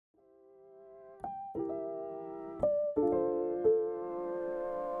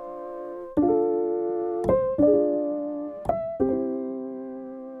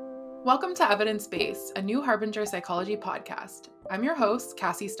Welcome to Evidence Based, a new Harbinger psychology podcast. I'm your host,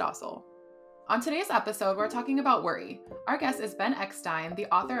 Cassie Stossel. On today's episode, we're talking about worry. Our guest is Ben Eckstein, the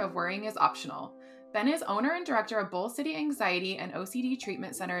author of Worrying is Optional. Ben is owner and director of Bull City Anxiety and OCD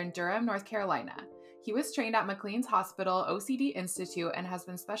Treatment Center in Durham, North Carolina. He was trained at McLean's Hospital OCD Institute and has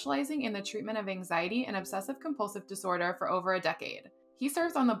been specializing in the treatment of anxiety and obsessive-compulsive disorder for over a decade. He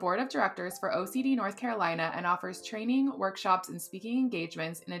serves on the board of directors for OCD North Carolina and offers training, workshops, and speaking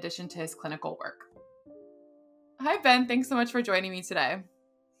engagements in addition to his clinical work. Hi, Ben. Thanks so much for joining me today.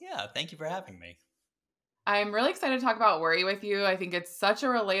 Yeah, thank you for having me. I'm really excited to talk about worry with you. I think it's such a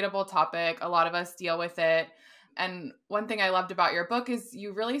relatable topic. A lot of us deal with it. And one thing I loved about your book is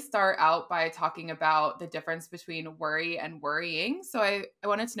you really start out by talking about the difference between worry and worrying. So I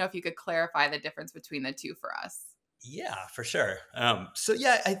wanted to know if you could clarify the difference between the two for us. Yeah, for sure.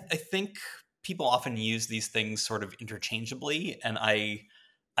 I think people often use these things sort of interchangeably, and I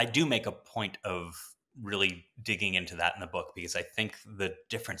do make a point of really digging into that in the book because I think the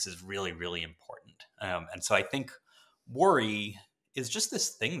difference is really, really important. And so I think worry is just this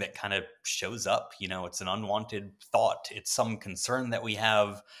thing that kind of shows up. You know, it's an unwanted thought. It's some concern that we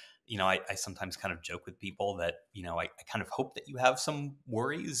have. You know, I sometimes kind of joke with people that, you know, I kind of hope that you have some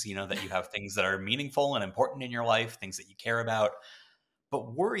worries, you know, that you have things that are meaningful and important in your life, things that you care about.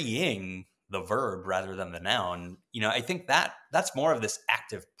 But worrying, the verb rather than the noun, you know, I think that's more of this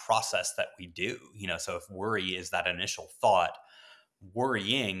active process that we do. You know, so if worry is that initial thought,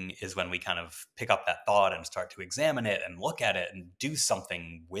 worrying is when we kind of pick up that thought and start to examine it and look at it and do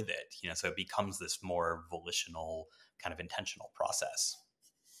something with it. You know, so it becomes this more volitional kind of intentional process.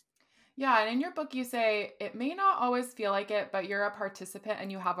 Yeah, and in your book, you say it may not always feel like it, but you're a participant and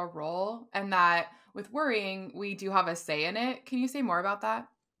you have a role, and that with worrying, we do have a say in it. Can you say more about that?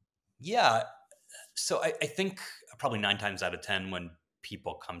 Yeah. So I think probably 9 times out of 10, when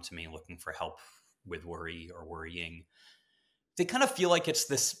people come to me looking for help with worry or worrying, they kind of feel like it's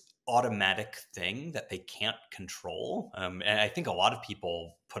this automatic thing that they can't control. And I think a lot of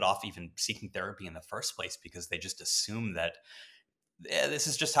people put off even seeking therapy in the first place because they just assume that this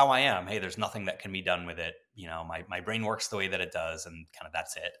is just how I am. Hey, there's nothing that can be done with it. You know, my brain works the way that it does, and kind of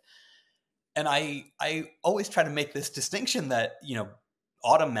that's it. And I always try to make this distinction that, you know,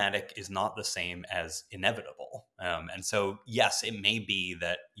 automatic is not the same as inevitable. And so, yes, it may be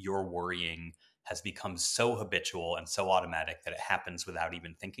that your worrying has become so habitual and so automatic that it happens without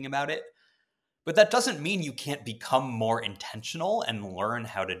even thinking about it. But that doesn't mean you can't become more intentional and learn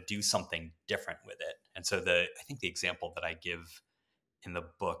how to do something different with it. And so I think the example that I give in the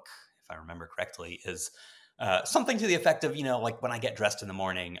book, if I remember correctly, is something to the effect of, you know, like when I get dressed in the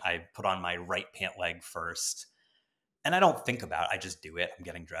morning, I put on my right pant leg first. And I don't think about it. I just do it. I'm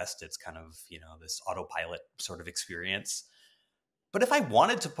getting dressed. It's kind of, you know, this autopilot sort of experience. But if I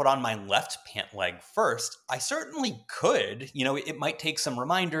wanted to put on my left pant leg first, I certainly could. You know, it might take some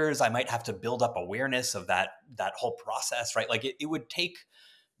reminders. I might have to build up awareness of that whole process, right? Like it would take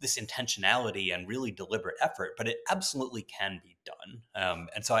this intentionality and really deliberate effort, but it absolutely can be done.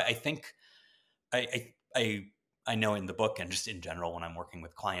 And so I think I know in the book and just in general when I'm working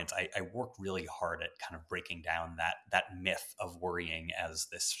with clients, I work really hard at kind of breaking down that myth of worrying as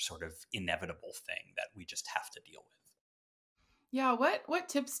this sort of inevitable thing that we just have to deal with. Yeah, what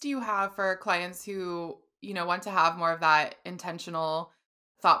tips do you have for clients who, you know, want to have more of that intentional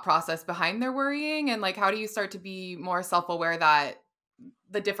thought process behind their worrying? And like, how do you start to be more self-aware that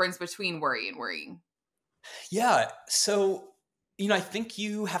the difference between worry and worrying? Yeah. So, you know, I think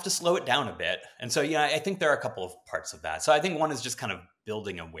you have to slow it down a bit. And so, yeah, I think there are a couple of parts of that. So I think one is just kind of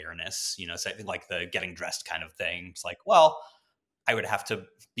building awareness, you know, so I think like the getting dressed kind of thing. It's like, well, I would have to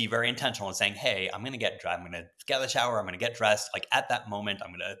be very intentional in saying, hey, I'm going to get dressed. I'm going to get out of the shower. I'm going to get dressed. Like at that moment, I'm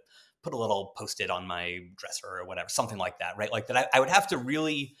going to put a little Post-it on my dresser or whatever, something like that, right? Like that I would have to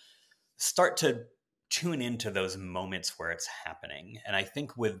really start to tune into those moments where it's happening. And I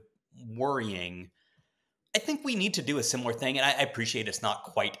think with worrying, I think we need to do a similar thing. And I appreciate it's not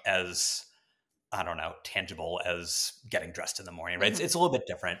quite as, I don't know, tangible as getting dressed in the morning, right? Mm-hmm. It's a little bit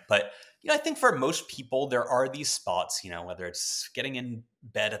different. But, you know, I think for most people, there are these spots, you know, whether it's getting in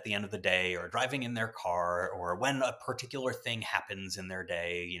bed at the end of the day or driving in their car or when a particular thing happens in their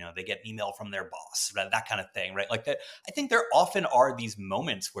day, you know, they get an email from their boss, right? That kind of thing, right? Like that. I think there often are these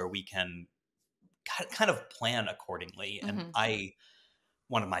moments where we can kind of plan accordingly. And Mm-hmm.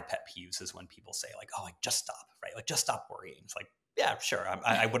 one of my pet peeves is when people say like, oh, like just stop, right? Like just stop worrying. It's like, yeah, sure.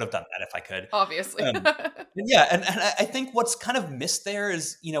 I would have done that if I could. Obviously. Yeah. And I think what's kind of missed there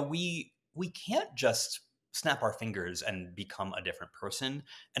is, you know, we can't just snap our fingers and become a different person.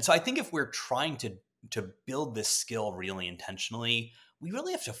 And so I think if we're trying to build this skill really intentionally, we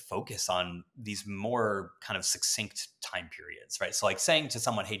really have to focus on these more kind of succinct time periods, right? So like saying to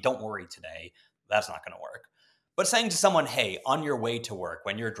someone, hey, don't worry today, that's not going to work. But saying to someone, hey, on your way to work,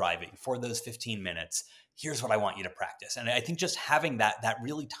 when you're driving for those 15 minutes, here's what I want you to practice. And I think just having that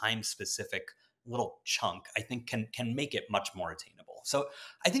really time specific little chunk, I think can make it much more attainable. So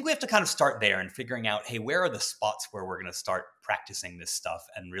I think we have to kind of start there and figuring out, hey, where are the spots where we're going to start practicing this stuff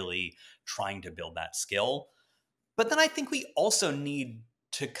and really trying to build that skill. But then I think we also need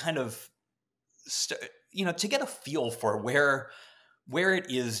to kind of, to get a feel for where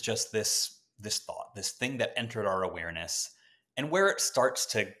it is just this thought, this thing that entered our awareness, and where it starts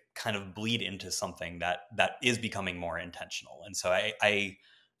to kind of bleed into something that is becoming more intentional. And so I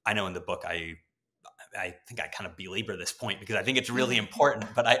know in the book I think I kind of belabor this point because I think it's really important,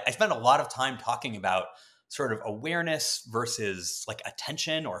 but I spend a lot of time talking about sort of awareness versus like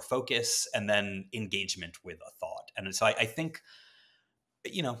attention or focus, and then engagement with a thought. And so I think,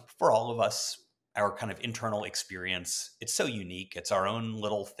 for all of us, our kind of internal experience, it's so unique. It's our own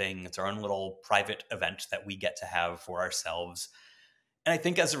little thing. It's our own little private event that we get to have for ourselves. And I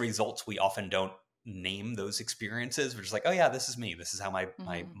think as a result, we often don't name those experiences. We're just like, oh yeah, this is me. This is how my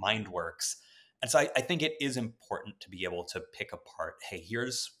mind works. And so I think it is important to be able to pick apart, hey,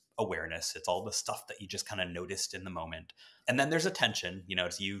 here's awareness. It's all the stuff that you just kind of noticed in the moment. And then there's attention,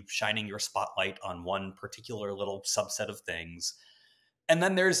 it's you shining your spotlight on one particular little subset of things. And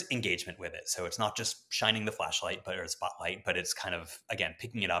then there's engagement with it. So it's not just shining the flashlight or spotlight, but it's kind of, again,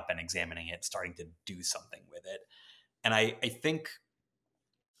 picking it up and examining it, starting to do something with it. And I think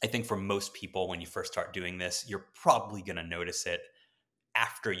for most people, when you first start doing this, you're probably going to notice it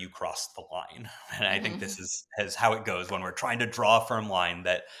after you cross the line. And I think this is how it goes when we're trying to draw a firm line,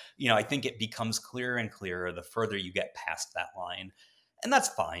 that, I think it becomes clearer and clearer the further you get past that line. And that's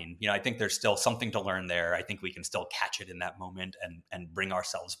fine. I think there's still something to learn there. I think we can still catch it in that moment and bring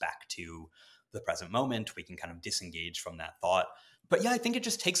ourselves back to the present moment. We can kind of disengage from that thought. But yeah, I think it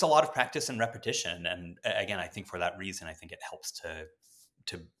just takes a lot of practice and repetition. And again, I think for that reason, I think it helps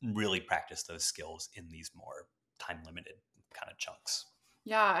to really practice those skills in these more time-limited kind of chunks.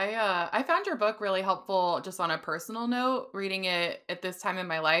 Yeah, I found your book really helpful just on a personal note, reading it at this time in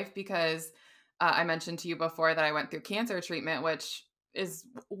my life, because I mentioned to you before that I went through cancer treatment, which is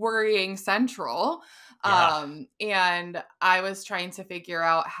worrying central. Yeah. And I was trying to figure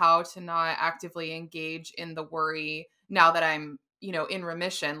out how to not actively engage in the worry now that I'm, in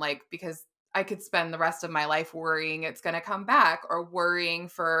remission, like, because I could spend the rest of my life worrying it's going to come back or worrying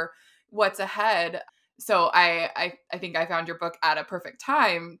for what's ahead. So I think I found your book at a perfect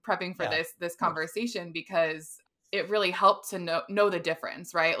time prepping for this conversation, because it really helped to know the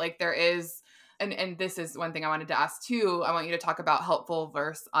difference, right? Like there is, and this is one thing I wanted to ask too. I want you to talk about helpful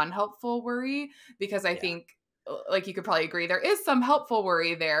versus unhelpful worry, because I think, like, you could probably agree there is some helpful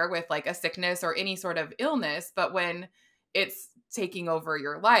worry there with like a sickness or any sort of illness, but when it's taking over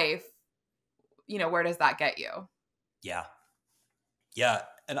your life, where does that get you? Yeah. Yeah.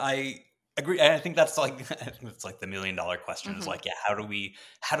 And I agree. And I think that's like, it's like the $1 million question is like, yeah, how do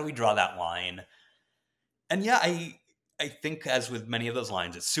we draw that line? And yeah, I think as with many of those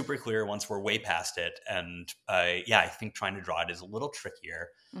lines, it's super clear once we're way past it. And I think trying to draw it is a little trickier.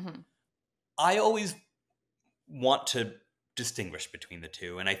 I always want to distinguish between the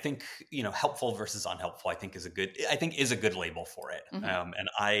two. And I think, helpful versus unhelpful, I think is a good label for it.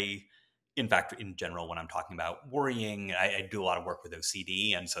 And in fact, in general, when I'm talking about worrying, I do a lot of work with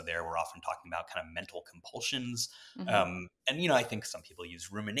OCD. And so there we're often talking about kind of mental compulsions. And, I think some people use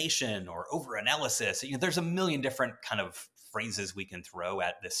rumination or overanalysis. There's a million different kind of phrases we can throw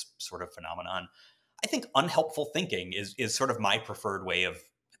at this sort of phenomenon. I think unhelpful thinking is sort of my preferred way of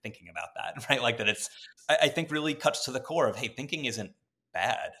thinking about that, right? Like that I think really cuts to the core of, hey, thinking isn't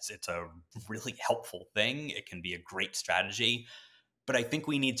bad. It's a really helpful thing. It can be a great strategy. But I think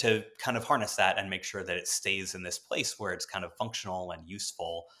we need to kind of harness that and make sure that it stays in this place where it's kind of functional and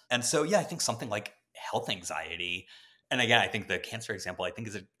useful. And so, I think something like health anxiety, and again, I think the cancer example, I think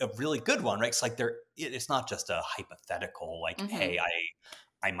is a really good one, right? It's like it's not just a hypothetical, like, hey,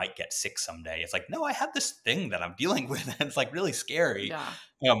 I might get sick someday. It's like, no, I have this thing that I'm dealing with. And it's like really scary.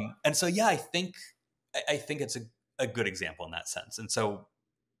 Yeah. And so, I think it's a good example in that sense. And so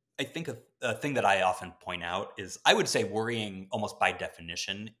I think a thing that I often point out is I would say worrying almost by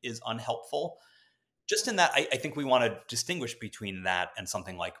definition is unhelpful. Just in that I think we want to distinguish between that and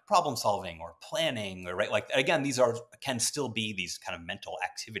something like problem solving or planning, or right. Like, again, these can still be these kind of mental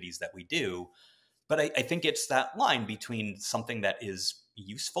activities that we do. But I think it's that line between something that is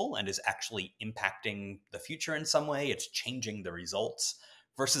useful and is actually impacting the future in some way. It's changing the results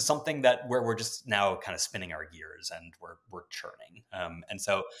versus something that where we're just now kind of spinning our gears and we're churning. And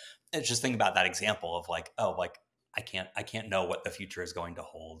so it's just think about that example of like, oh, like I can't know what the future is going to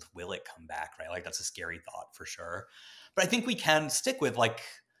hold. Will it come back? Right? Like that's a scary thought for sure. But I think we can stick with like,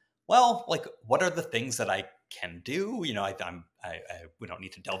 well, like what are the things that I can do? You know, we don't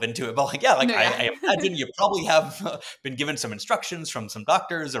need to delve into it, but like, yeah, like No, yeah. I imagine you probably have been given some instructions from some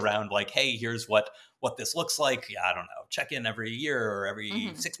doctors around like, hey, here's what this looks like. Yeah, I don't know, check in every year or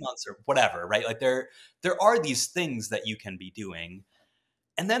every 6 months or whatever, right? Like there are these things that you can be doing.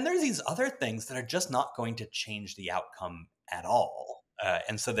 And then there's these other things that are just not going to change the outcome at all.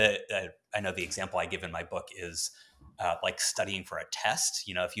 And so I know the example I give in my book is like studying for a test.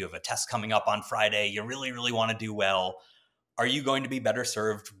 You know, if you have a test coming up on Friday, you really, really want to do well. Are you going to be better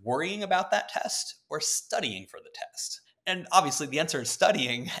served worrying about that test or studying for the test? And obviously the answer is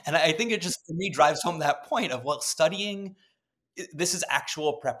studying. And I think it just, for me, drives home that point of, well, studying, this is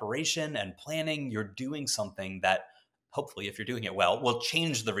actual preparation and planning. You're doing something that hopefully, if you're doing it well, will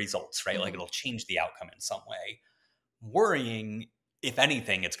change the results, right? Like it'll change the outcome in some way. Worrying, if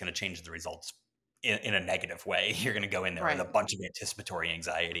anything, it's going to change the results in a negative way. You're going to go in there with a bunch of anticipatory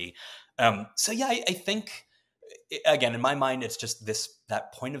anxiety. So yeah, I think, again, in my mind, it's just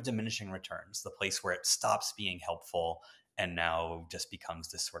that point of diminishing returns, the place where it stops being helpful and now just becomes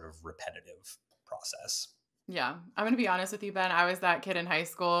this sort of repetitive process. Yeah. I'm going to be honest with you, Ben. I was that kid in high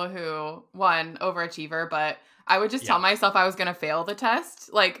school who, one, overachiever, but I would just tell myself I was going to fail the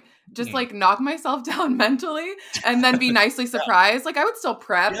test. Like, just like knock myself down mentally and then be nicely surprised. Like, I would still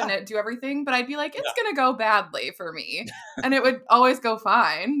prep and do everything, but I'd be like, it's going to go badly for me. And it would always go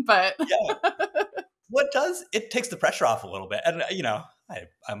fine. But it takes the pressure off a little bit. And, you know,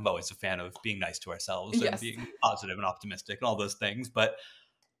 I'm always a fan of being nice to ourselves and being positive and optimistic and all those things. But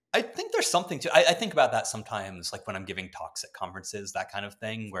I think there's something to, I think about that sometimes, like when I'm giving talks at conferences, that kind of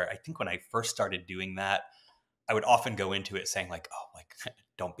thing, where I think when I first started doing that, I would often go into it saying like, oh, like,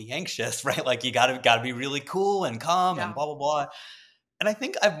 don't be anxious, right? Like you gotta be really cool and calm and blah, blah, blah. And I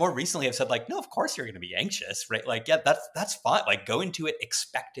think I've more recently have said like, no, of course you're going to be anxious, right? Like, yeah, that's fine. Like go into it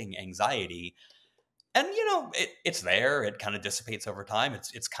expecting anxiety. And, you know, it's there. It kind of dissipates over time.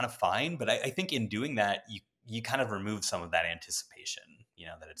 It's kind of fine. But I think in doing that, you kind of remove some of that anticipation, you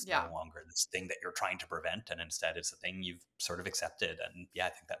know, that it's no longer this thing that you're trying to prevent. And instead it's a thing you've sort of accepted. And yeah, I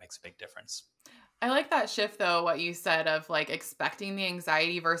think that makes a big difference. I like that shift, though, what you said of like expecting the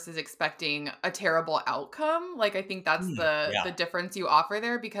anxiety versus expecting a terrible outcome. Like, I think that's the difference you offer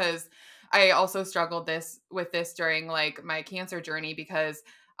there, because I also struggled with this during like my cancer journey, because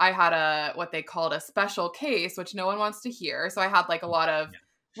I had what they called a special case, which no one wants to hear. So I had like a lot of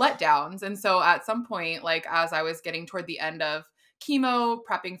letdowns. And so at some point, like as I was getting toward the end of chemo,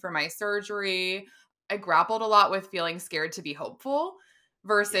 prepping for my surgery, I grappled a lot with feeling scared to be hopeful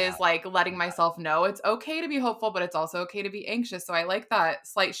versus like letting myself know it's okay to be hopeful, but it's also okay to be anxious. So I like that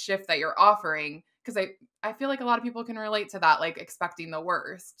slight shift that you're offering, because I feel like a lot of people can relate to that, like expecting the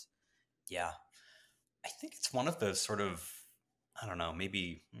worst. Yeah. I think it's one of those sort of, I don't know,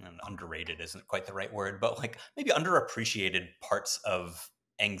 maybe underrated isn't quite the right word, but like maybe underappreciated parts of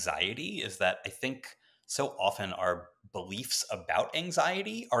anxiety is that I think so often our beliefs about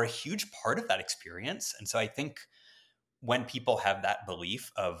anxiety are a huge part of that experience. And so I think when people have that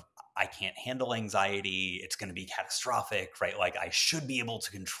belief of, I can't handle anxiety, it's going to be catastrophic, right? Like I should be able to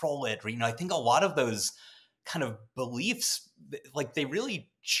control it. You know, I think a lot of those kind of beliefs, like they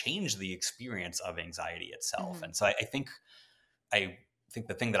really change the experience of anxiety itself. And so I think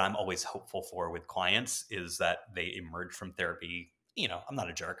the thing that I'm always hopeful for with clients is that they emerge from therapy. You know, I'm not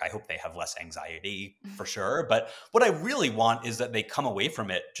a jerk. I hope they have less anxiety for sure. But what I really want is that they come away from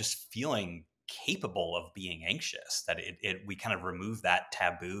it just feeling capable of being anxious, that we kind of remove that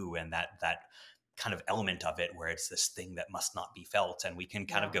taboo and that kind of element of it where it's this thing that must not be felt. And we can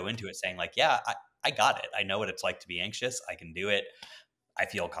kind of go into it saying like, yeah, I got it. I know what it's like to be anxious. I can do it. I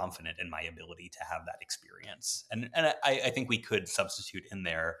feel confident in my ability to have that experience. And I think we could substitute in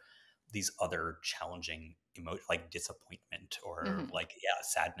there these other challenging emotions like disappointment or like,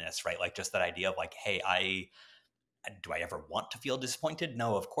 sadness, right? Like just that idea of like, hey, do I ever want to feel disappointed?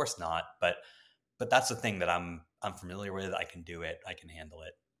 No, of course not. But that's the thing that I'm familiar with. I can do it. I can handle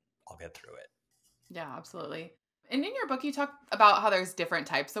it. I'll get through it. Yeah, absolutely. And in your book, you talk about how there's different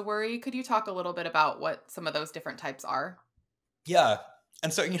types of worry. Could you talk a little bit about what some of those different types are? Yeah.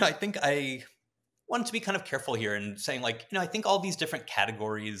 And so, you know, I think I want to be kind of careful here in saying like, you know, I think all these different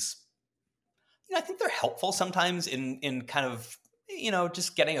categories, you know, I think they're helpful sometimes in kind of, you know,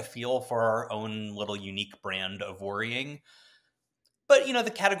 just getting a feel for our own little unique brand of worrying. But,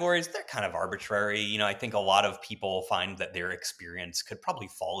 the categories, they're kind of arbitrary. I think a lot of people find that their experience could probably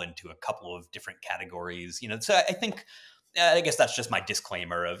fall into a couple of different categories. So I think, I guess that's just my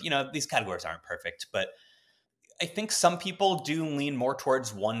disclaimer of, these categories aren't perfect, but I think some people do lean more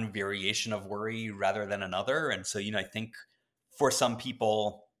towards one variation of worry rather than another. And so, I think for some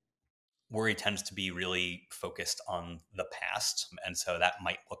people, worry tends to be really focused on the past. And so that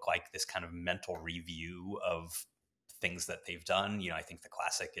might look like this kind of mental review of things that they've done. I think the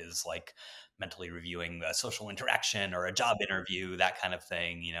classic is like mentally reviewing a social interaction or a job interview, that kind of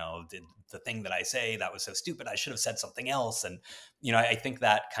thing. Did the thing that I say that was so stupid, I should have said something else. And, I think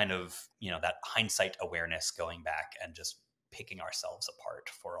that kind of, that hindsight awareness, going back and just picking ourselves apart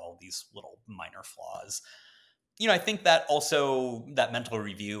for all these little minor flaws. I think that also that mental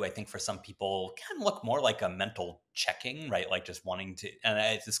review, I think for some people can look more like a mental checking, right? Like just wanting to,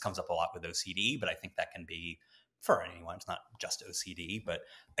 and this comes up a lot with OCD, but I think that can be for anyone. It's not just OCD, but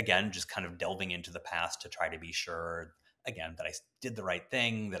again, just kind of delving into the past to try to be sure, again, that I did the right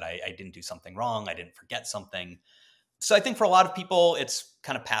thing, that I didn't do something wrong, I didn't forget something. So I think for a lot of people, it's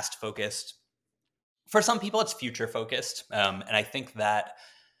kind of past focused. For some people, it's future focused. And I think that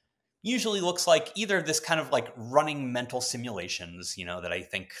usually looks like either this kind of like running mental simulations, that I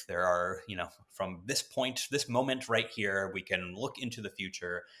think there are, from this point, this moment right here, we can look into the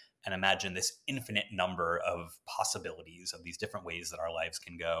future and imagine this infinite number of possibilities of these different ways that our lives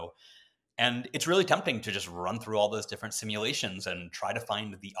can go. And it's really tempting to just run through all those different simulations and try to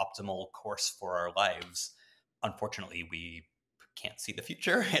find the optimal course for our lives. Unfortunately, we can't see the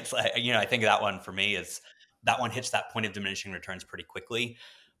future. It's like, I think that one for me is that one hits that point of diminishing returns pretty quickly.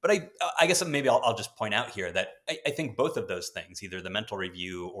 But I guess maybe I'll just point out here that I think both of those things, either the mental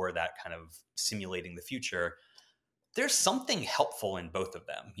review or that kind of simulating the future, there's something helpful in both of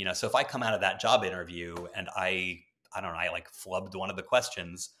them. So if I come out of that job interview and I don't know, I like flubbed one of the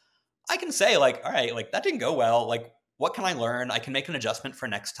questions, I can say like, all right, like that didn't go well. Like, what can I learn? I can make an adjustment for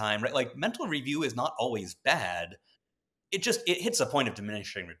next time, right? Like mental review is not always bad. It hits a point of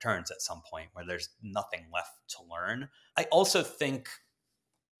diminishing returns at some point where there's nothing left to learn. I also think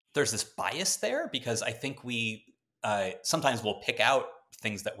there's this bias there because I think we sometimes will pick out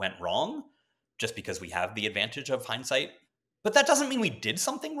things that went wrong just because we have the advantage of hindsight. But that doesn't mean we did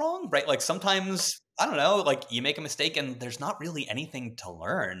something wrong, right? Like sometimes, I don't know, like you make a mistake and there's not really anything to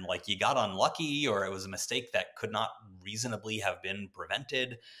learn. Like you got unlucky or it was a mistake that could not reasonably have been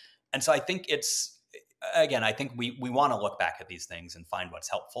prevented. And so I think again, I think we want to look back at these things and find what's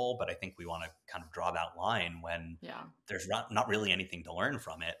helpful, but I think we want to kind of draw that line when there's not really anything to learn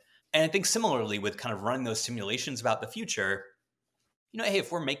from it. And I think similarly with kind of running those simulations about the future, hey,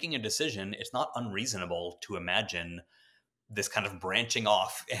 if we're making a decision, it's not unreasonable to imagine this kind of branching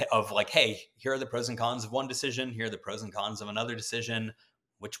off of like, hey, here are the pros and cons of one decision, here are the pros and cons of another decision.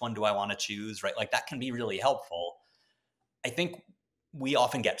 Which one do I want to choose, right? Like that can be really helpful. I think we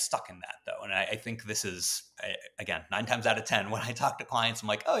often get stuck in that though. And I think this is, again, 9 times out of 10, when I talk to clients, I'm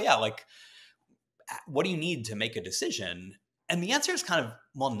like, oh yeah, like, what do you need to make a decision? And the answer is kind of,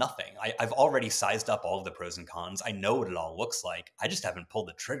 well, nothing. I've already sized up all of the pros and cons. I know what it all looks like. I just haven't pulled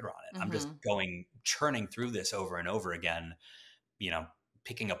the trigger on it. Mm-hmm. I'm just churning through this over and over again,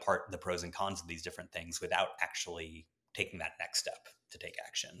 picking apart the pros and cons of these different things without actually taking that next step to take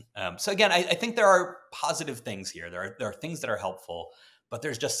action. So again, I think there are positive things here. There are things that are helpful, but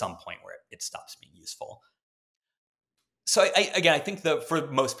there's just some point where it stops being useful. So I think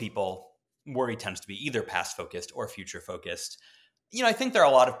for most people, worry tends to be either past focused or future focused. I think there are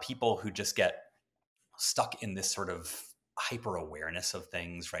a lot of people who just get stuck in this sort of hyper awareness of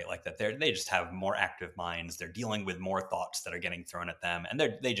things, right? Like that they just have more active minds. They're dealing with more thoughts that are getting thrown at them, and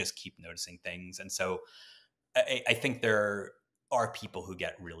they just keep noticing things. And so I think there are people who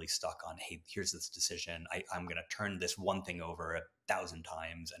get really stuck on, hey, here's this decision. I'm going to turn this one thing over 1,000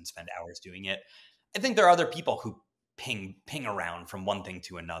 times and spend hours doing it. I think there are other people who ping around from one thing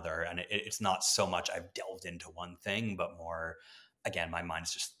to another. And it's not so much I've delved into one thing, but more, again, my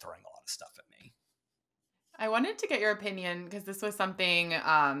mind's just throwing a lot of stuff at me. I wanted to get your opinion because this was something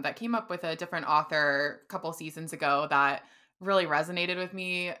that came up with a different author a couple seasons ago that really resonated with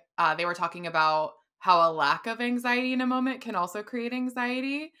me. They were talking about how a lack of anxiety in a moment can also create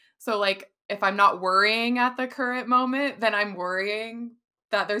anxiety. So like if I'm not worrying at the current moment, then I'm worrying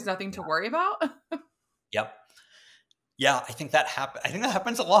that there's nothing to worry about. Yep. Yeah, I think that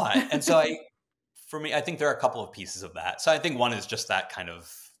happens a lot. And so for me, I think there are a couple of pieces of that. So I think one is just that kind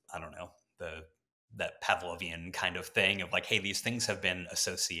of, I don't know, that Pavlovian kind of thing of like, hey, these things have been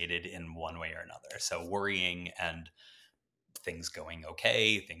associated in one way or another. So worrying and things going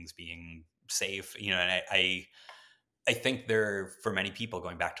okay, things being safe, and I think for many people,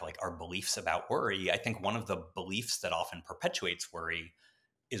 going back to like our beliefs about worry, I think one of the beliefs that often perpetuates worry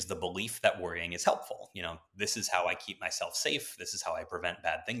is the belief that worrying is helpful. This is how I keep myself safe. This is how I prevent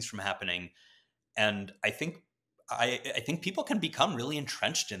bad things from happening. And I think people can become really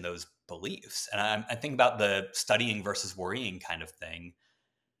entrenched in those beliefs. And I think about the studying versus worrying kind of thing.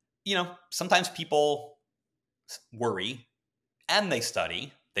 Sometimes people worry and they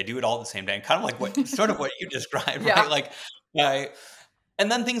study. They do it all at the same day, kind of like what you described, Yeah. right? Like,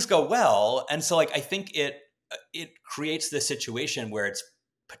 and then things go well, and so like I think it creates this situation where it's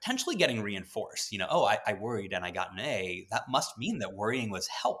potentially getting reinforced. I worried and I got an A. That must mean that worrying was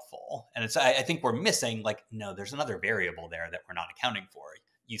helpful, and I think we're missing like, no, there's another variable there that we're not accounting for.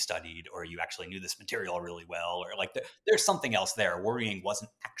 You studied, or you actually knew this material really well, or like there's something else there. Worrying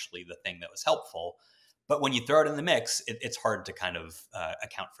wasn't actually the thing that was helpful. But when you throw it in the mix, it's hard to kind of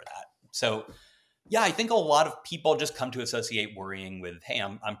account for that. So, yeah, I think a lot of people just come to associate worrying with, hey,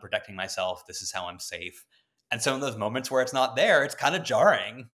 I'm protecting myself. This is how I'm safe. And so in those moments where it's not there, it's kind of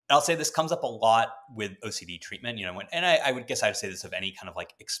jarring. And I'll say this comes up a lot with OCD treatment, and I would guess I'd say this of any kind of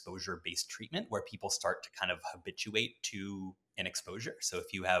like exposure-based treatment where people start to kind of habituate to an exposure. So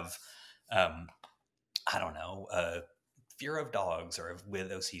if you have, I don't know, fear of dogs, or with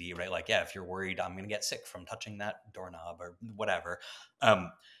OCD, right? Like, yeah, if you're worried I'm going to get sick from touching that doorknob or whatever,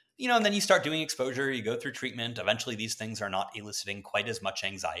 and then you start doing exposure, you go through treatment. Eventually these things are not eliciting quite as much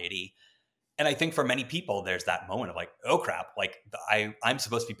anxiety. And I think for many people, there's that moment of like, oh crap, like I'm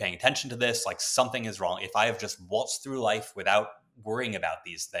supposed to be paying attention to this. Like something is wrong. If I have just waltzed through life without worrying about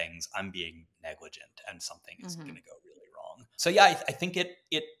these things, I'm being negligent and something is going to go really wrong. So yeah, I think it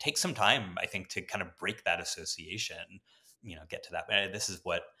takes some time, I think, to kind of break that association, get to that. This is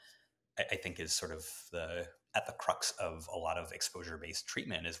what I think is sort of at the crux of a lot of exposure-based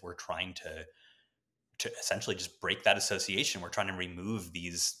treatment, is we're trying to essentially just break that association. We're trying to remove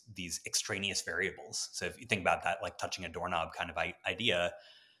these extraneous variables. So if you think about that, like touching a doorknob kind of idea,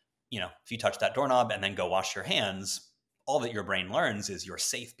 if you touch that doorknob and then go wash your hands, all that your brain learns is you're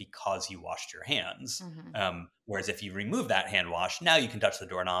safe because you washed your hands. Whereas if you remove that hand wash, now you can touch the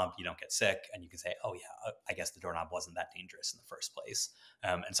doorknob, you don't get sick, and you can say, oh yeah, I guess the doorknob wasn't that dangerous in the first place.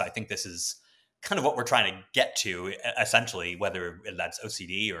 And so I think this is kind of what we're trying to get to, essentially, whether that's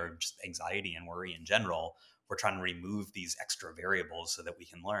OCD or just anxiety and worry in general. We're trying to remove these extra variables so that we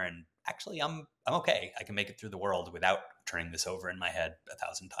can learn, actually, I'm okay. I can make it through the world without turning this over in my head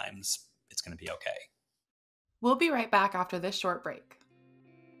 1,000 times. It's going to be okay. We'll be right back after this short break.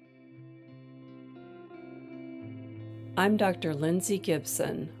 I'm Dr. Lindsay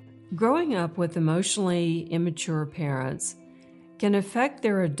Gibson. Growing up with emotionally immature parents can affect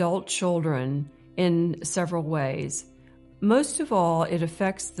their adult children in several ways. Most of all, it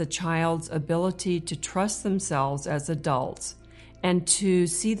affects the child's ability to trust themselves as adults and to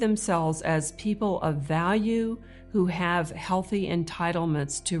see themselves as people of value who have healthy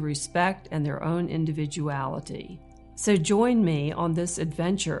entitlements to respect and their own individuality. So join me on this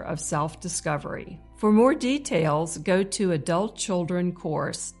adventure of self-discovery. For more details, go to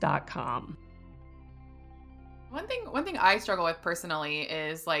adultchildrencourse.com. One thing I struggle with personally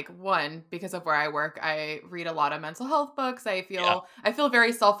is because of where I work, I read a lot of mental health books. I feel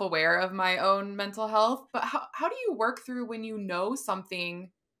very self-aware of my own mental health. But how do you work through when you know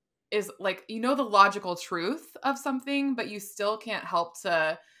something is the logical truth of something, but you still can't help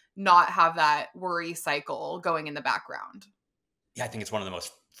to not have that worry cycle going in the background? Yeah, I think it's one of the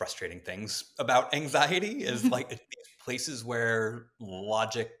most frustrating things about anxiety is like these places where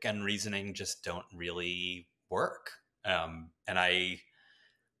logic and reasoning just don't really work. And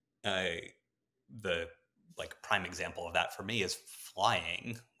the prime example of that for me is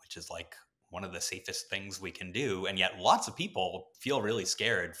flying, which is like one of the safest things we can do. And yet lots of people feel really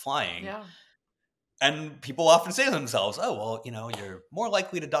scared flying. Yeah. And people often say to themselves, oh, well, you're more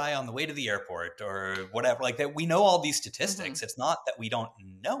likely to die on the way to the airport or whatever. Like that, we know all these statistics. It's not that we don't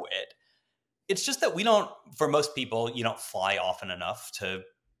know it. It's just that for most people, you don't fly often enough to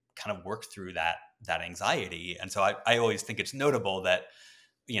kind of work through that anxiety. And so I always think it's notable that,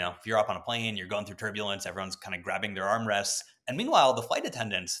 if you're up on a plane, you're going through turbulence, everyone's kind of grabbing their armrests. And meanwhile, the flight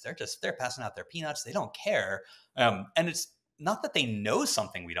attendants, they're passing out their peanuts. They don't care. And it's not that they know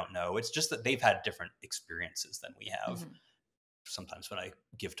something we don't know. It's just that they've had different experiences than we have. Sometimes when I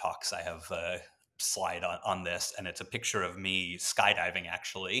give talks, I have a slide on this, and it's a picture of me skydiving,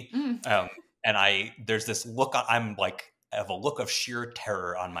 actually. And there's this look, I have a look of sheer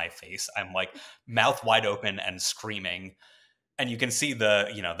terror on my face. I'm like mouth wide open and screaming. And you can see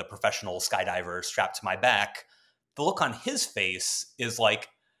the professional skydiver strapped to my back. The look on his face is like,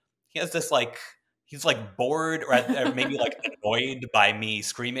 he has this he's like bored or maybe like annoyed by me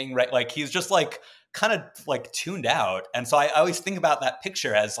screaming, right? Like he's just like kind of like tuned out. And so I always think about that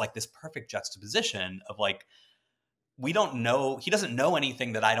picture as like this perfect juxtaposition of like, we don't know, he doesn't know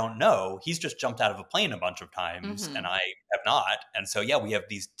anything that I don't know. He's just jumped out of a plane a bunch of times and I have not. And so, yeah, we have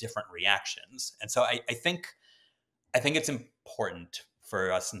these different reactions. And so I think it's important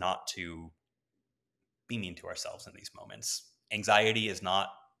for us not to be mean to ourselves in these moments. Anxiety is not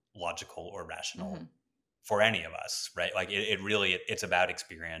logical or rational for any of us, right? Like it's about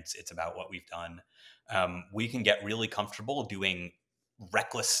experience. It's about what we've done. We can get really comfortable doing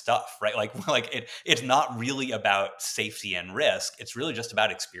reckless stuff, right? Like it's not really about safety and risk. It's really just about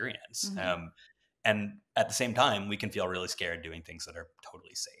experience. And at the same time, we can feel really scared doing things that are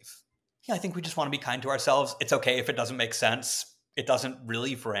totally safe. Yeah, I think we just want to be kind to ourselves. It's okay if it doesn't make sense. It doesn't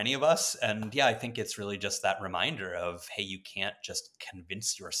really for any of us. And yeah, I think it's really just that reminder of, hey, you can't just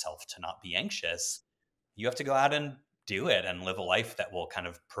convince yourself to not be anxious. You have to go out and do it and live a life that will kind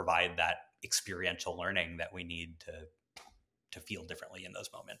of provide that experiential learning that we need to feel differently in those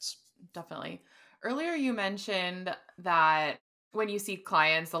moments. Definitely. Earlier, you mentioned that when you see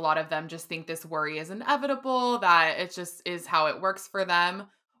clients, a lot of them just think this worry is inevitable, that it just is how it works for them.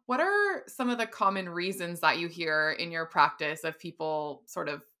 What are some of the common reasons that you hear in your practice of people sort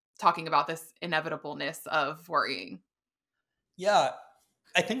of talking about this inevitableness of worrying? Yeah,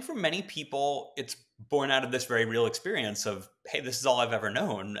 I think for many people, it's born out of this very real experience of, hey, this is all I've ever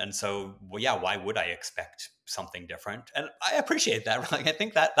known. And so, well, yeah, why would I expect something different? And I appreciate that. Like, I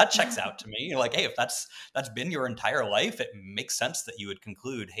think that checks out to me. Like, hey, if that's been your entire life, it makes sense that you would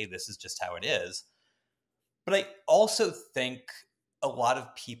conclude, hey, this is just how it is. But I also think a lot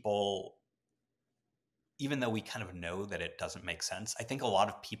of people, even though we kind of know that it doesn't make sense, I think a lot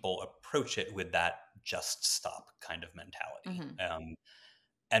of people approach it with that just stop kind of mentality.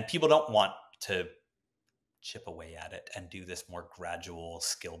 And people don't want to chip away at it and do this more gradual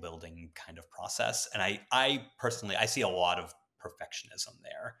skill building kind of process. And I personally, I see a lot of perfectionism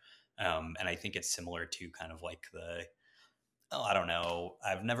there. And I think it's similar to kind of like I don't know,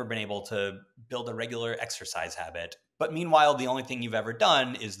 I've never been able to build a regular exercise habit. But meanwhile, the only thing you've ever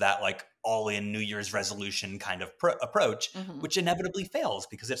done is that like all in New Year's resolution kind of approach, which inevitably fails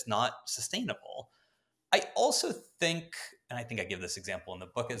because it's not sustainable. I also think, and I think I give this example in the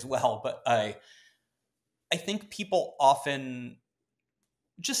book as well, but I think people often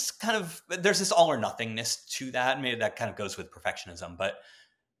just kind of, there's this all or nothingness to that. Maybe that kind of goes with perfectionism, but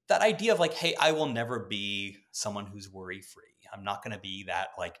that idea of like, hey, I will never be someone who's worry free. I'm not going to be that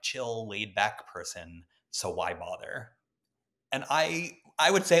like chill, laid back person. So why bother? And I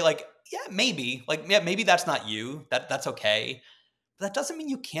would say like, yeah, maybe maybe that's not you. That's okay. But that doesn't mean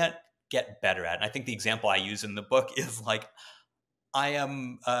you can't get better at it. And I think the example I use in the book is like, I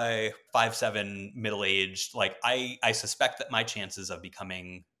am 5'7", middle-aged. Like I suspect that my chances of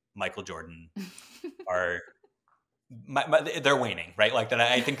becoming Michael Jordan are they're waning, right? Like that.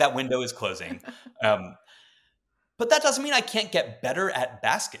 I think that window is closing. But that doesn't mean I can't get better at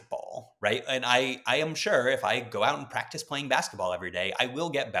basketball, right? And I am sure if I go out and practice playing basketball every day, I will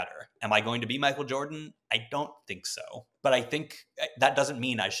get better. Am I going to be Michael Jordan? I don't think so. But I think that doesn't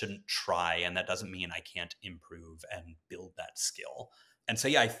mean I shouldn't try, and that doesn't mean I can't improve and build that skill. And so,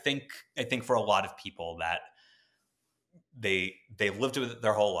 yeah, I think for a lot of people that they've lived with it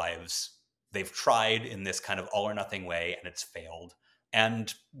their whole lives. They've tried in this kind of all or nothing way, and it's failed.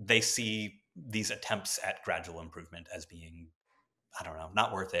 And they see these attempts at gradual improvement as being, I don't know,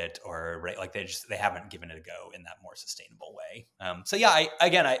 not worth it, or right, like they haven't given it a go in that more sustainable way. So yeah,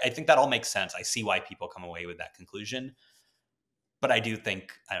 I think that all makes sense. I see why people come away with that conclusion. But I do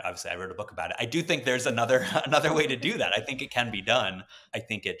think, obviously I wrote a book about it. I do think there's another way to do that. I think it can be done. I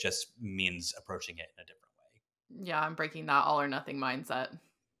think it just means approaching it in a different way. Yeah, I'm breaking that all or nothing mindset.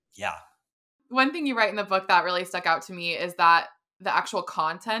 Yeah. One thing you write in the book that really stuck out to me is that the actual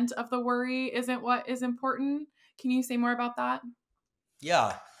content of the worry isn't what is important. Can you say more about that?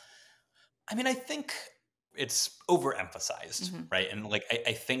 Yeah. I mean, I think it's overemphasized, right? And like,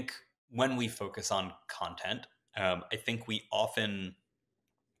 I think when we focus on content, I think we often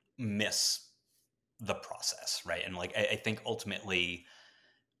miss the process, right? And like, I think ultimately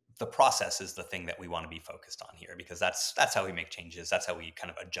the process is the thing that we want to be focused on here, because that's how we make changes. That's how we kind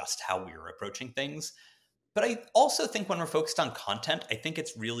of adjust how we're approaching things. But I also think when we're focused on content, I think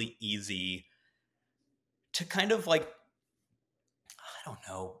it's really easy to kind of like, I don't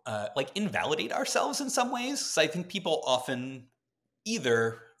know, like invalidate ourselves in some ways. So I think people often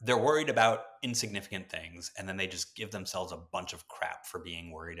either they're worried about insignificant things, and then they just give themselves a bunch of crap for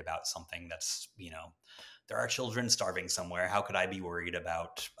being worried about something that's, there are children starving somewhere. How could I be worried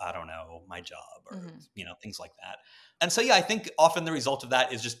about, I don't know, my job or, things like that. And so, yeah, I think often the result of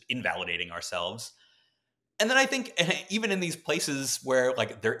that is just invalidating ourselves. And then I think even in these places where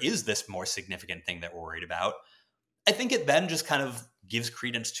like there is this more significant thing that we're worried about, I think it then just kind of gives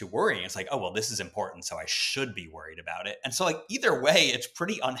credence to worrying. It's like, oh, well, this is important, so I should be worried about it. And so like either way, it's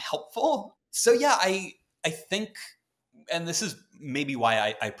pretty unhelpful. So yeah, I think, and this is maybe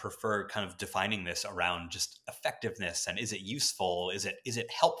why I prefer kind of defining this around just effectiveness and is it useful? Is it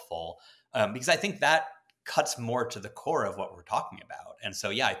helpful? Because I think that cuts more to the core of what we're talking about. And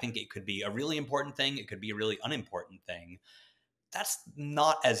so, yeah, I think it could be a really important thing. It could be a really unimportant thing. That's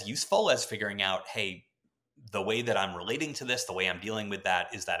not as useful as figuring out, hey, the way that I'm relating to this, the way I'm dealing with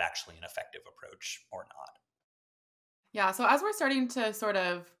that, is that actually an effective approach or not? Yeah, so as we're starting to sort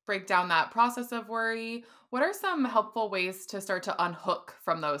of break down that process of worry, what are some helpful ways to start to unhook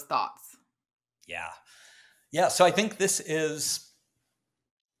from those thoughts? Yeah. So I think this is,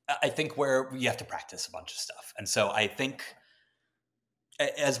 where you have to practice a bunch of stuff. And so I think,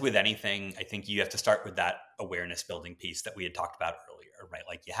 as with anything, I think you have to start with that awareness building piece that we had talked about earlier, right?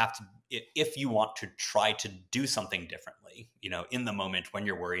 Like you have to, if you want to try to do something differently, in the moment when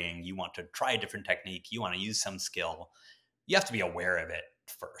you're worrying, you want to try a different technique, you want to use some skill, you have to be aware of it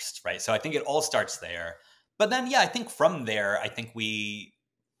first, right? So I think it all starts there. But then, yeah, I think from there, I think we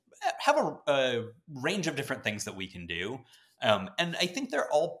have a range of different things that we can do. And I think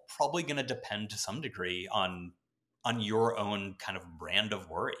they're all probably going to depend to some degree on your own kind of brand of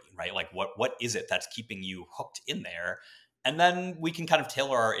worry, right? Like what is it that's keeping you hooked in there? And then we can kind of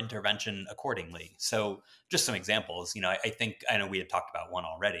tailor our intervention accordingly. So just some examples, I know we had talked about one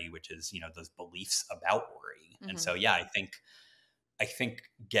already, which is, those beliefs about worry. And so, yeah, I think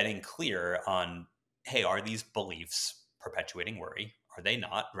getting clear on, hey, are these beliefs perpetuating worry? Are they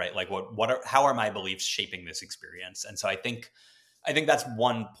not? Right? Like how are my beliefs shaping this experience? And so I think that's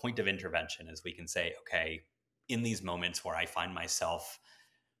one point of intervention is we can say, okay, in these moments where I find myself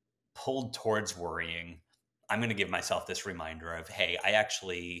pulled towards worrying, I'm going to give myself this reminder of, hey, I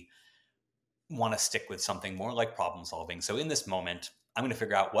actually want to stick with something more like problem solving. So in this moment, I'm going to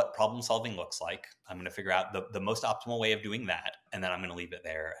figure out what problem solving looks like. I'm going to figure out the most optimal way of doing that. And then I'm going to leave it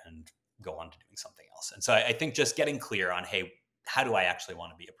there and go on to doing something else. And so I think just getting clear on, hey, how do I actually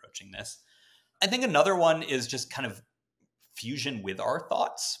want to be approaching this? I think another one is just kind of fusion with our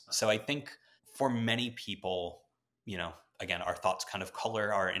thoughts. So I think for many people, again, our thoughts kind of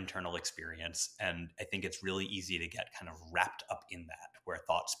color our internal experience. And I think it's really easy to get kind of wrapped up in that, where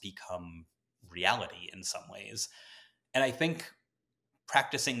thoughts become reality in some ways. And I think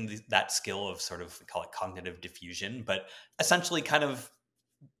practicing that skill of sort of, we call it cognitive diffusion, but essentially kind of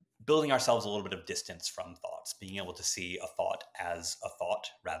building ourselves a little bit of distance from thoughts, being able to see a thought as a thought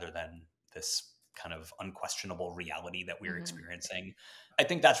rather than this kind of unquestionable reality that we're experiencing. I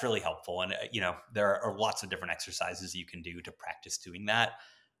think that's really helpful. And, there are lots of different exercises you can do to practice doing that.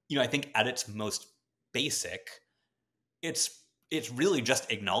 I think at its most basic, it's really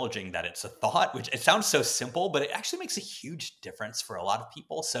just acknowledging that it's a thought, which it sounds so simple, but it actually makes a huge difference for a lot of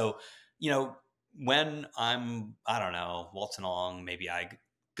people. So, when I'm, I don't know, waltzing along, maybe I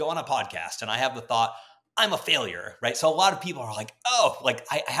go on a podcast and I have the thought, I'm a failure, right? So a lot of people are like, oh, like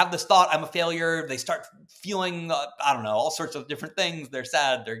I have this thought, I'm a failure. They start feeling, I don't know, all sorts of different things. They're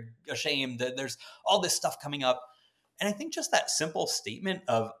sad, they're ashamed, there's all this stuff coming up. And I think just that simple statement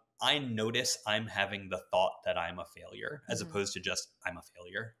of, I notice I'm having the thought that I'm a failure, as opposed to just I'm a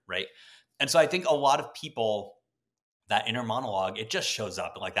failure, right? And so I think a lot of people, that inner monologue, it just shows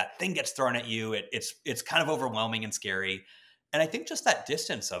up, like that thing gets thrown at you. It's kind of overwhelming and scary. And I think just that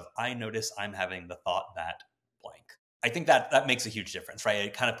distance of, I notice I'm having the thought that blank, I think that makes a huge difference, right?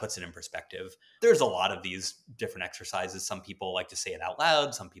 It kind of puts it in perspective. There's a lot of these different exercises. Some people like to say it out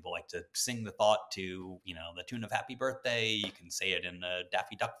loud. Some people like to sing the thought to, the tune of Happy Birthday. You can say it in a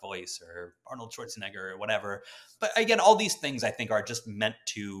Daffy Duck voice or Arnold Schwarzenegger or whatever. But again, all these things I think are just meant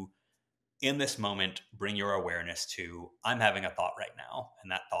to, in this moment, bring your awareness to, I'm having a thought right now.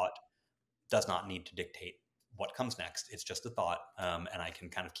 And that thought does not need to dictate what comes next. It's just a thought, and I can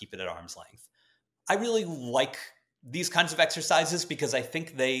kind of keep it at arm's length. I really like these kinds of exercises because I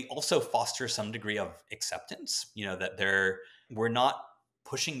think they also foster some degree of acceptance, that we're not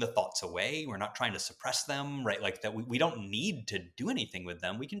pushing the thoughts away. We're not trying to suppress them, right? Like that we don't need to do anything with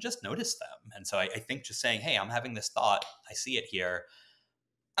them. We can just notice them. And so I think just saying, hey, I'm having this thought, I see it here,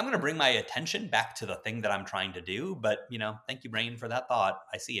 I'm going to bring my attention back to the thing that I'm trying to do. But, thank you, brain, for that thought.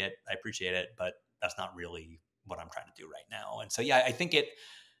 I see it. I appreciate it. But that's not really what I'm trying to do right now. And so, yeah, I think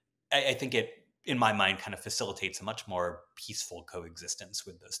I think it, in my mind, kind of facilitates a much more peaceful coexistence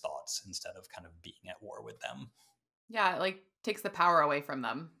with those thoughts instead of kind of being at war with them. Yeah, it like takes the power away from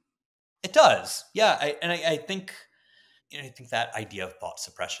them. It does. Yeah. I think, I think that idea of thought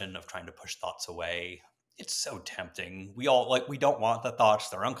suppression, of trying to push thoughts away, it's so tempting. We all we don't want the thoughts.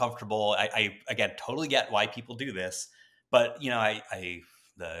 They're uncomfortable. I again, totally get why people do this. But,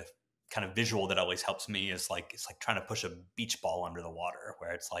 the kind of visual that always helps me is it's like trying to push a beach ball under the water,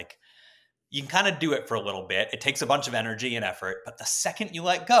 where it's like, you can kind of do it for a little bit. It takes a bunch of energy and effort, but the second you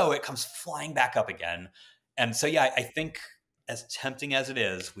let go, it comes flying back up again. And so, yeah, I think as tempting as it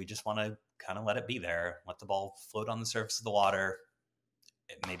is, we just want to kind of let it be there, let the ball float on the surface of the water.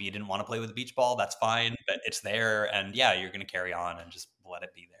 Maybe you didn't want to play with the beach ball. That's fine, but it's there. And yeah, you're going to carry on and just let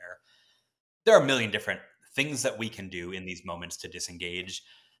it be there. There are a million different things that we can do in these moments to disengage.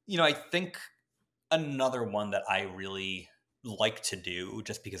 I think another one that I really like to do,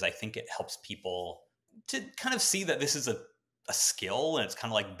 just because I think it helps people to kind of see that this is a skill, and it's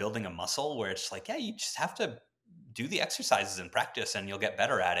kind of like building a muscle, where it's like, yeah, you just have to do the exercises and practice and you'll get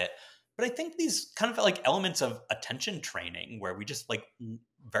better at it. But I think these kind of like elements of attention training, where we just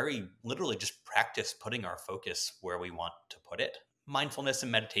very literally just practice putting our focus where we want to put it. Mindfulness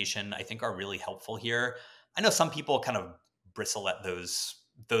and meditation, I think, are really helpful here. I know some people kind of bristle at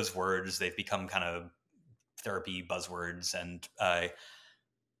those words. They've become kind of therapy buzzwords, and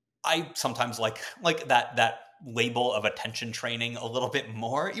I sometimes like that label of attention training a little bit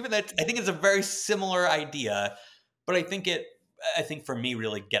more, even though I think it's a very similar idea. But I think for me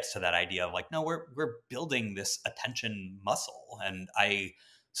really gets to that idea of no, we're building this attention muscle. And I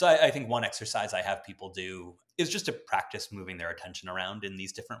think one exercise I have people do is just to practice moving their attention around in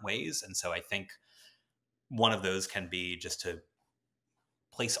these different ways. And so I think one of those can be just to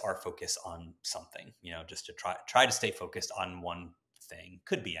place our focus on something, just to try to stay focused on one thing.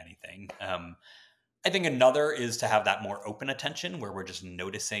 Could be anything. I think another is to have that more open attention, where we're just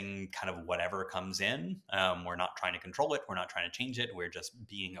noticing kind of whatever comes in. We're not trying to control it. We're not trying to change it. We're just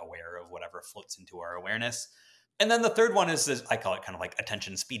being aware of whatever floats into our awareness. And then the third one is I call it kind of like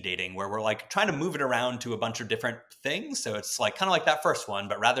attention speed dating, where we're trying to move it around to a bunch of different things. So it's kind of like that first one,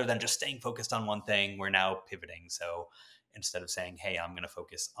 but rather than just staying focused on one thing, we're now pivoting. So instead of saying, hey, I'm going to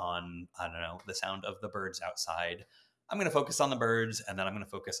focus on, I don't know, the sound of the birds outside, I'm going to focus on the birds, and then I'm going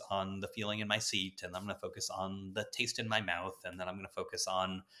to focus on the feeling in my seat, and I'm going to focus on the taste in my mouth, and then I'm going to focus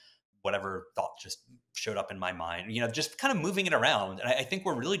on whatever thought just showed up in my mind, just kind of moving it around. And I think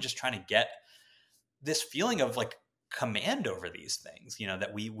we're really just trying to get this feeling of command over these things,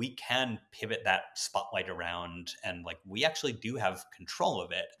 that we can pivot that spotlight around, and we actually do have control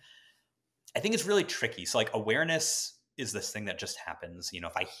of it. I think it's really tricky. So awareness is this thing that just happens.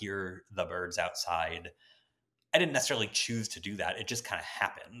 If I hear the birds outside, I didn't necessarily choose to do that. It just kind of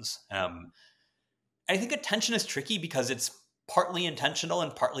happens. I think attention is tricky because it's partly intentional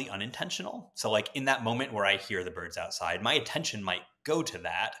and partly unintentional. So in that moment where I hear the birds outside, my attention might go to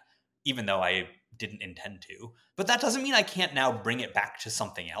that, even though I didn't intend to. But that doesn't mean I can't now bring it back to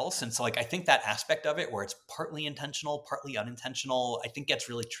something else. And so I think that aspect of it, where it's partly intentional, partly unintentional, I think gets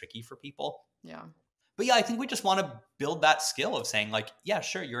really tricky for people. Yeah. But yeah, I think we just want to build that skill of saying yeah,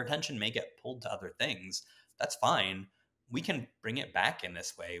 sure, your attention may get pulled to other things. That's fine. We can bring it back in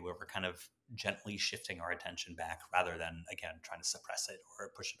this way, where we're kind of gently shifting our attention back, rather than, again, trying to suppress it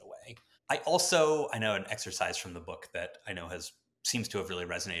or push it away. I know an exercise from the book that I know seems to have really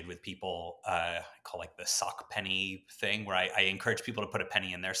resonated with people. I call the sock penny thing, where I encourage people to put a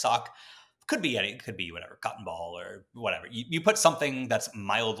penny in their sock. Could be whatever, cotton ball or whatever. You put something that's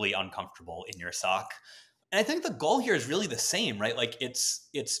mildly uncomfortable in your sock. And I think the goal here is really the same, right? It's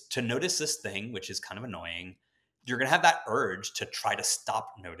to notice this thing, which is kind of annoying. You're going to have that urge to try to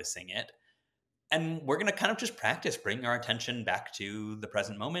stop noticing it. And we're going to kind of just practice bringing our attention back to the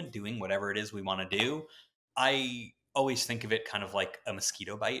present moment, doing whatever it is we want to do. I always think of it kind of like a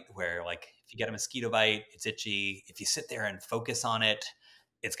mosquito bite, where if you get a mosquito bite, it's itchy. If you sit there and focus on it,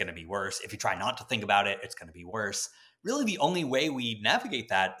 it's going to be worse. If you try not to think about it, it's going to be worse. Really, the only way we navigate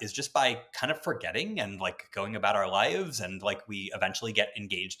that is just by kind of forgetting and going about our lives. And we eventually get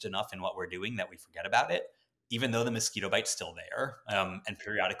engaged enough in what we're doing that we forget about it, even though the mosquito bite's still there. And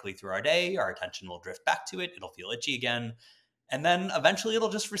periodically through our day, our attention will drift back to it. It'll feel itchy again. And then eventually it'll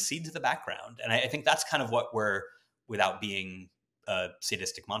just recede to the background. And I think that's kind of what we're, without being a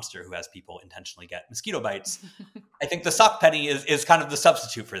sadistic monster who has people intentionally get mosquito bites, I think the sock penny is kind of the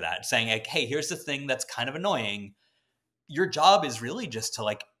substitute for that, saying hey, here's the thing that's kind of annoying. Your job is really just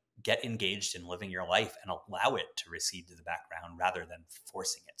to get engaged in living your life and allow it to recede to the background, rather than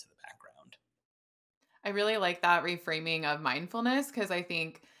forcing it to the background. I really like that reframing of mindfulness, because I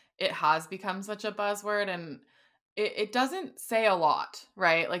think it has become such a buzzword, and it doesn't say a lot,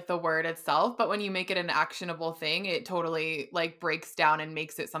 right? Like the word itself, but when you make it an actionable thing, it totally like breaks down and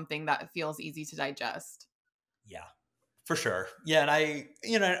makes it something that feels easy to digest. Yeah, for sure. Yeah. And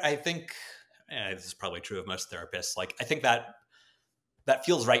I think this is probably true of most therapists. Like, I think that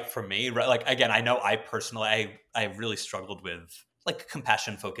feels right for me, right? Like, again, I know I personally, I really struggled with like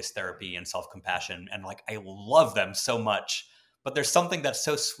compassion focused therapy and self-compassion, and like, I love them so much, but there's something that's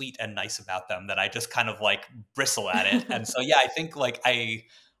so sweet and nice about them that I just kind of like bristle at it. And so, yeah, I think like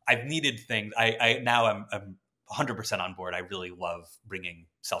I've needed things. I now I'm 100% on board. I really love bringing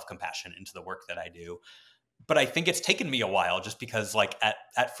self-compassion into the work that I do. But I think it's taken me a while just because like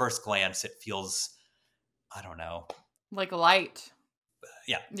at first glance, it feels, I don't know. Like light.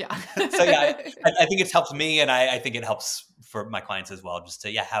 Yeah. Yeah. So yeah, I think it's helped me, and I think it helps for my clients as well, just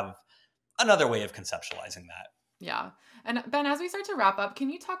to have another way of conceptualizing that. Yeah. And Ben, as we start to wrap up, can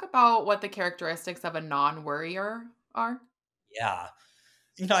you talk about what the characteristics of a non-worrier are? Yeah.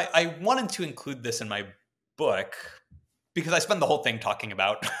 I wanted to include this in my book because I spend the whole thing talking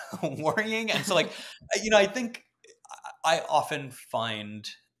about worrying. And so like, I think I often find,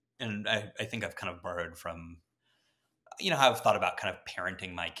 and I think I've kind of borrowed from, how I've thought about kind of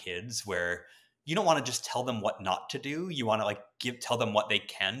parenting my kids, where you don't want to just tell them what not to do. You want to like tell them what they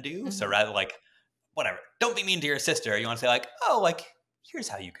can do. So Mhm. rather like, whatever, don't be mean to your sister. You want to say like, oh, like, here's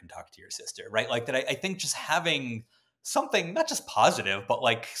how you can talk to your sister, right? Like that. I think just having something, not just positive, but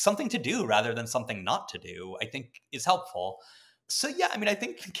like something to do rather than something not to do, I think is helpful. So yeah, I mean, I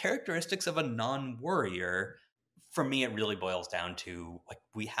think the characteristics of a non-worrier, for me, it really boils down to like,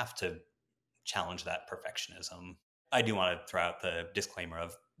 we have to challenge that perfectionism. I do want to throw out the disclaimer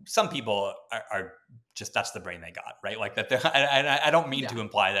of some people are just, that's the brain they got, right? Like that. I don't mean Yeah. to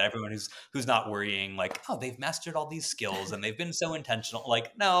imply that everyone who's not worrying, like, oh, they've mastered all these skills and they've been so intentional.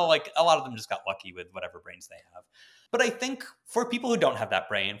 Like, no, like a lot of them just got lucky with whatever brains they have. But I think for people who don't have that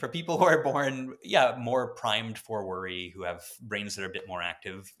brain, for people who are born, more primed for worry, who have brains that are a bit more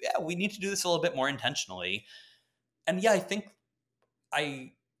active, we need to do this a little bit more intentionally. And I think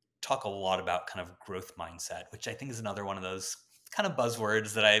I talk a lot about kind of growth mindset, which I think is another one of those kind of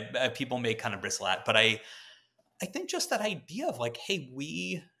buzzwords that people may kind of bristle at. But I think just that idea of like, hey,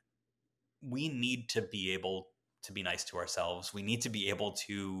 we need to be able to be nice to ourselves. We need to be able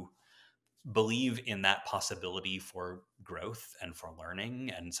to believe in that possibility for growth and for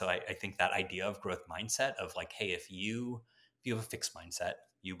learning. And so I think that idea of growth mindset of like, hey, if you have a fixed mindset,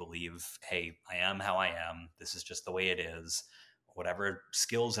 you believe, hey, I am how I am. This is just the way it is. Whatever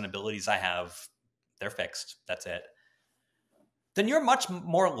skills and abilities I have, they're fixed. That's it. Then you're much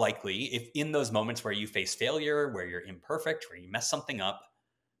more likely, if in those moments where you face failure, where you're imperfect, where you mess something up,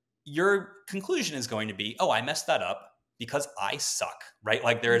 your conclusion is going to be, oh, I messed that up because I suck, right?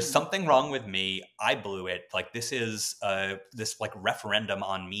 Like there is Mhm. something wrong with me. I blew it. Like this is this like referendum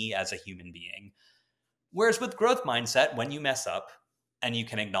on me as a human being. Whereas with growth mindset, when you mess up and you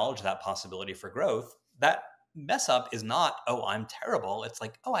can acknowledge that possibility for growth, that mess up is not, oh, I'm terrible. It's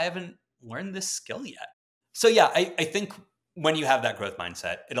like, oh, I haven't learned this skill yet. So I think when you have that growth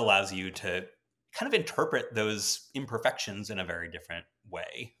mindset, it allows you to kind of interpret those imperfections in a very different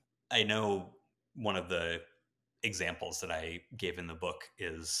way. I know one of the examples that I gave in the book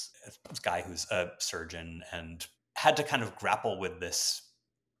is this guy who's a surgeon and had to kind of grapple with this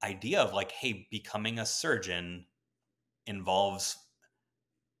idea of like, hey, becoming a surgeon involves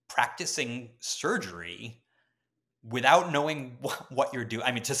practicing surgery without knowing what you're doing.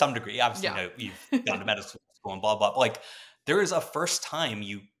 I mean, to some degree, obviously, Yeah. you've gone to medical school and blah, blah, blah. Like there is a first time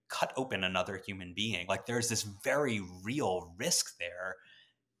you cut open another human being. Like there's this very real risk there.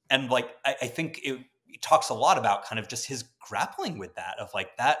 And like, I think it talks a lot about kind of just his grappling with that of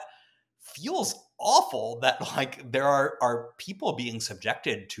like, that feels awful that like there are people being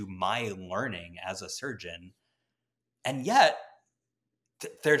subjected to my learning as a surgeon. And yet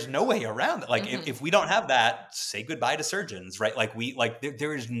there's no way around it. Like Mhm. if we don't have that, say goodbye to surgeons, right? Like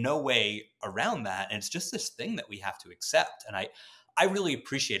there is no way around that. And it's just this thing that we have to accept. And I really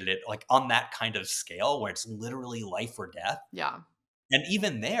appreciated it like on that kind of scale where it's literally life or death. Yeah. And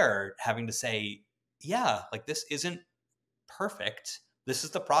even there, having to say, yeah, like this isn't perfect. This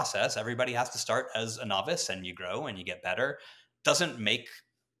is the process. Everybody has to start as a novice and you grow and you get better. Doesn't make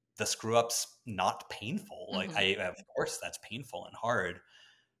the screw ups not painful. Like Mhm. of course that's painful and hard.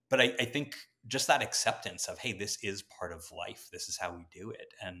 But I think just that acceptance of, hey, this is part of life. This is how we do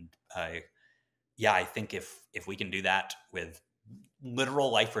it. And I think if we can do that with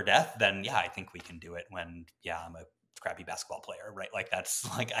literal life or death, then I think we can do it when, I'm a crappy basketball player, right? Like that's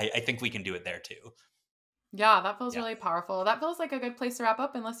like, I think we can do it there too. Yeah, that feels Yeah. really powerful. That feels like a good place to wrap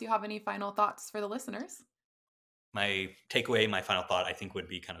up unless you have any final thoughts for the listeners. My takeaway, my final thought, I think would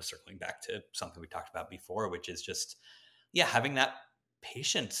be kind of circling back to something we talked about before, which is just, having that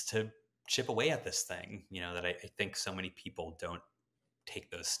patience to chip away at this thing, that I think so many people don't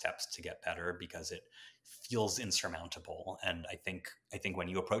take those steps to get better because it feels insurmountable. And I think when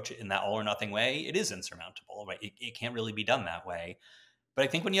you approach it in that all or nothing way, it is insurmountable, right? It can't really be done that way. But I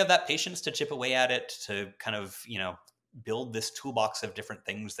think when you have that patience to chip away at it, to kind of, build this toolbox of different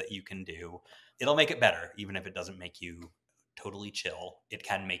things that you can do, it'll make it better. Even if it doesn't make you totally chill, it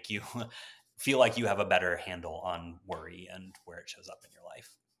can make you feel like you have a better handle on worry and where it shows up in your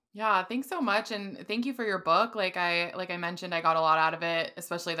life. Yeah, thanks so much. And thank you for your book. Like I mentioned, I got a lot out of it,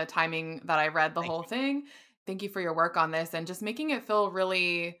 especially the timing that I read the Thank whole you. thing. Thank you for your work on this and just making it feel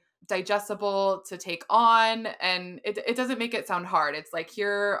really digestible to take on. And it doesn't make it sound hard. It's like,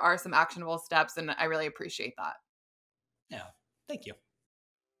 here are some actionable steps. And I really appreciate that. Yeah. Thank you.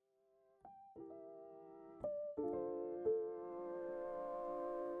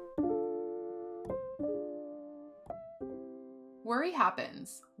 Worry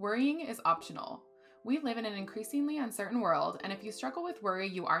happens. Worrying is optional. We live in an increasingly uncertain world, and if you struggle with worry,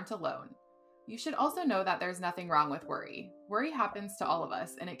 you aren't alone. You should also know that there's nothing wrong with worry. Worry happens to all of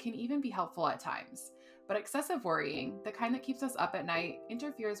us, and it can even be helpful at times. But excessive worrying, the kind that keeps us up at night,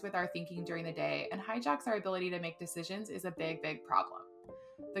 interferes with our thinking during the day, and hijacks our ability to make decisions, is a big, big problem.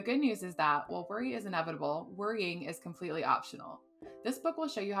 The good news is that, while worry is inevitable, worrying is completely optional. This book will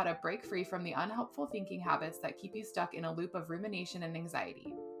show you how to break free from the unhelpful thinking habits that keep you stuck in a loop of rumination and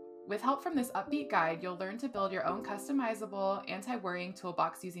anxiety. With help from this upbeat guide, you'll learn to build your own customizable anti-worrying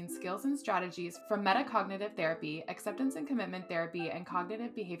toolbox using skills and strategies from metacognitive therapy, acceptance and commitment therapy, and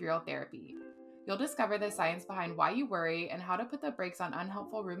cognitive behavioral therapy. You'll discover the science behind why you worry and how to put the brakes on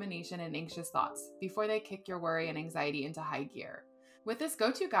unhelpful rumination and anxious thoughts before they kick your worry and anxiety into high gear. With this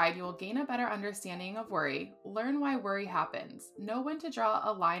go-to guide, you will gain a better understanding of worry, learn why worry happens, know when to draw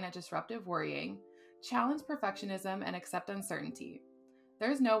a line at disruptive worrying, challenge perfectionism, and accept uncertainty.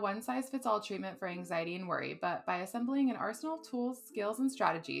 There's no one-size-fits-all treatment for anxiety and worry, but by assembling an arsenal of tools, skills, and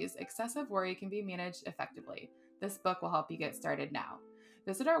strategies, excessive worry can be managed effectively. This book will help you get started now.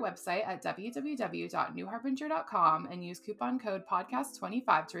 Visit our website at www.newharbinger.com and use coupon code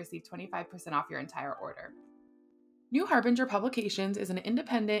podcast25 to receive 25% off your entire order. New Harbinger Publications is an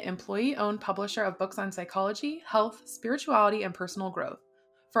independent, employee-owned publisher of books on psychology, health, spirituality, and personal growth.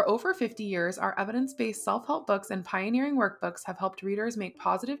 For over 50 years, our evidence-based self-help books and pioneering workbooks have helped readers make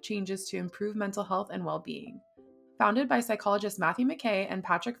positive changes to improve mental health and well-being. Founded by psychologists Matthew McKay and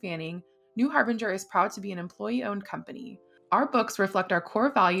Patrick Fanning, New Harbinger is proud to be an employee-owned company. Our books reflect our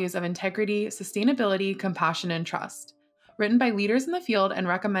core values of integrity, sustainability, compassion, and trust. Written by leaders in the field and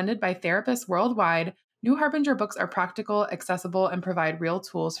recommended by therapists worldwide, New Harbinger books are practical, accessible, and provide real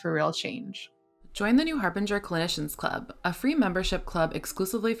tools for real change. Join the New Harbinger Clinicians Club, a free membership club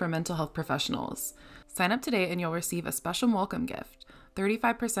exclusively for mental health professionals. Sign up today and you'll receive a special welcome gift,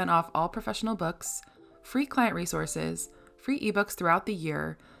 35% off all professional books, free client resources, free ebooks throughout the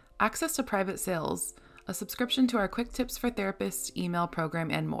year, access to private sales, a subscription to our Quick Tips for Therapists email program,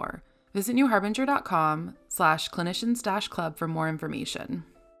 and more. Visit newharbinger.com/clinicians-club for more information.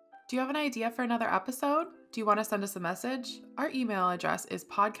 Do you have an idea for another episode? Do you want to send us a message? Our email address is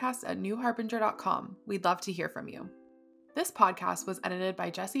podcast@newharbinger.com. We'd love to hear from you. This podcast was edited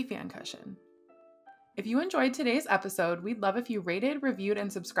by Jesse Fancushion. If you enjoyed today's episode, we'd love if you rated, reviewed,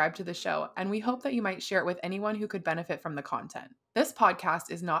 and subscribed to the show, and we hope that you might share it with anyone who could benefit from the content. This podcast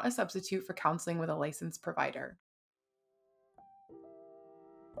is not a substitute for counseling with a licensed provider.